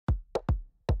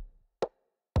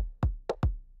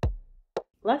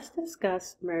Let's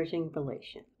discuss merging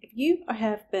relations. If you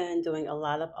have been doing a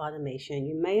lot of automation,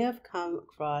 you may have come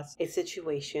across a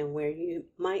situation where you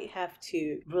might have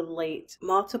to relate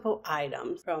multiple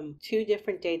items from two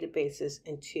different databases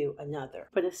into another.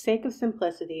 For the sake of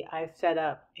simplicity, I've set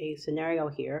up a scenario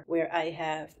here where I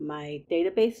have my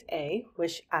database A,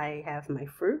 which I have my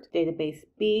fruit, database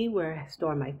B, where I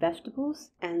store my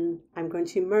vegetables, and I'm going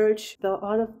to merge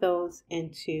all of those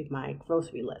into my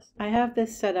grocery list. I have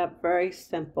this set up very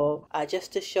simple,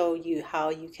 just to show you how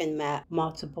you can map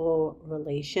multiple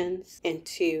relations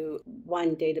into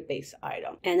one database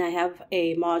item. And I have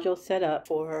a module set up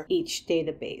for each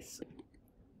database.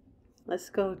 Let's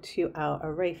go to our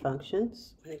array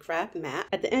functions. I'm going to grab map.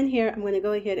 At the end here, I'm going to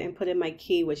go ahead and put in my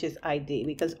key, which is ID,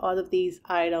 because all of these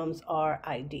items are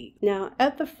ID. Now,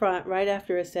 at the front, right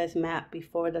after it says map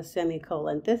before the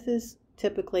semicolon, this is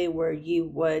typically where you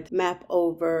would map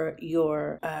over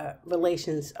your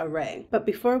relations array. But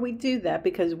before we do that,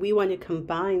 because we want to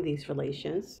combine these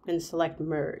relations, and select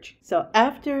merge. So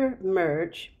after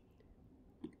merge,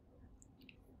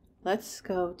 let's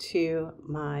go to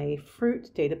my fruit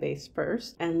database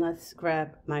first, and let's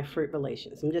grab my fruit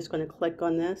relations. I'm just going to click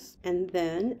on this, and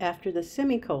then after the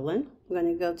semicolon, I'm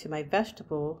going to go to my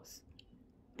vegetables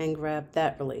and grab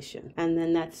that relation, and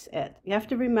then that's it. You have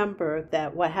to remember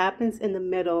that what happens in the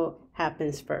middle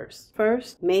happens first.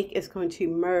 First, make is going to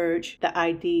merge the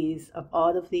IDs of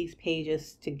all of these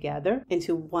pages together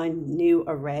into one new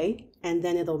array, and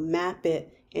then it'll map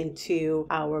it into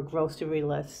our grocery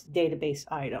list database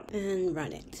item and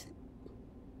run it.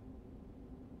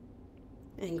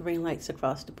 And green lights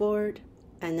across the board.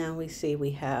 And now we see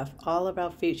we have all of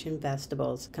our fruits and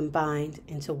vegetables combined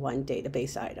into one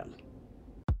database item.